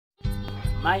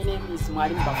My name is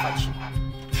Bafaki.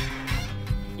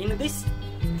 In this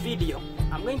video,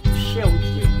 I'm going to share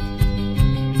with you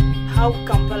how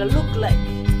Kampala look like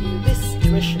in this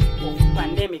situation of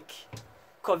pandemic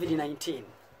COVID-19.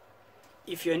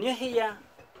 If you're new here,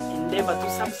 endeavor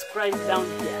to subscribe down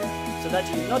here so that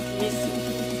you're not missing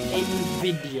any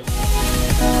video.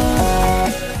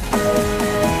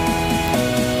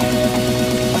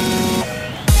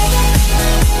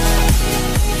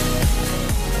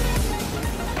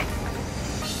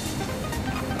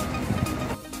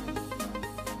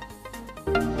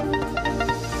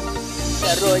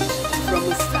 The road from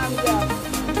Zambia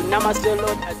to Namaste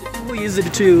Road, as people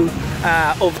used to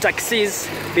of taxis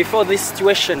before this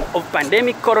situation of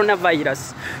pandemic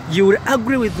coronavirus, you will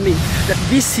agree with me that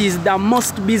this is the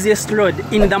most busiest road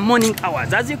in the morning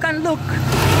hours. As you can look,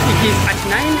 it is at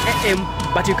 9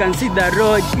 a.m. but you can see the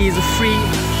road is free.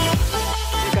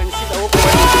 You can see the whole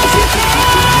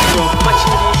from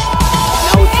Machindi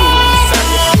now to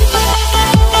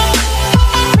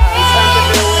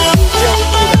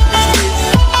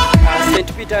St.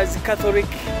 Peter's Catholic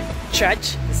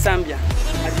Church, Zambia,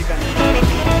 as you can see.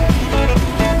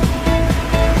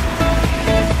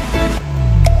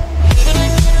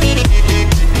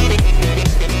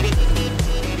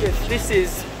 Yes, this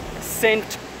is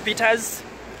St. Peter's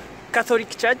Catholic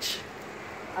Church.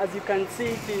 As you can see,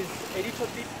 it is a little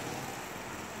bit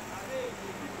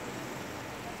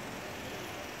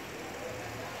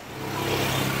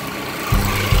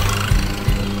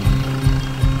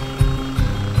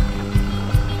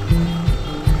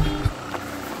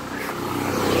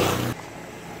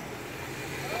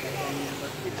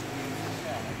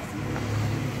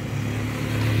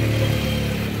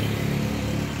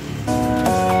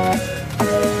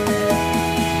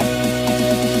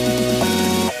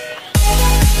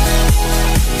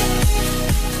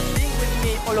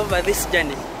over this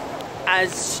journey.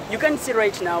 As you can see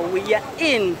right now, we are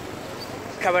in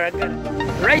Kampala.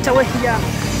 Right away here,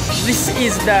 this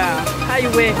is the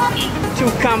highway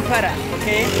to Kampala.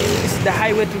 Okay, this is the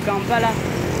highway to Kampala.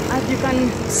 As you can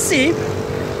see,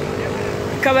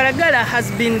 Kampala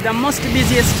has been the most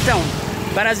busiest town,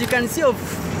 but as you can see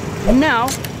now,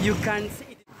 you can see it.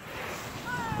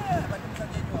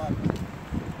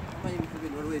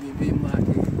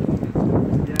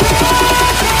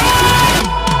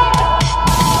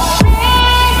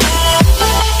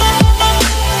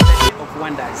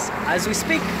 As we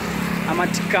speak, I'm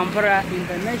at Kampala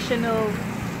International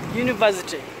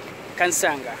University,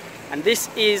 Kansanga, and this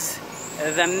is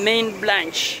the main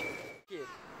branch here,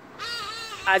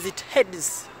 as it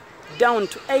heads down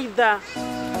to either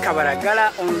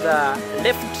Kabaragala on the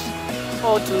left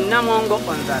or to Namongo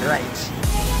on the right.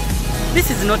 This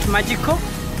is not magical.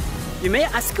 You may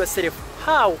ask yourself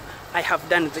how I have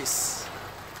done this.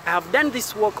 I have done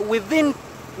this work within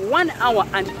 1 hour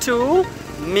and 2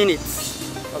 minutes.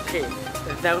 Okay,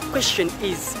 the question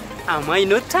is, am I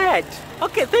not tired?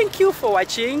 Okay, thank you for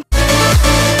watching.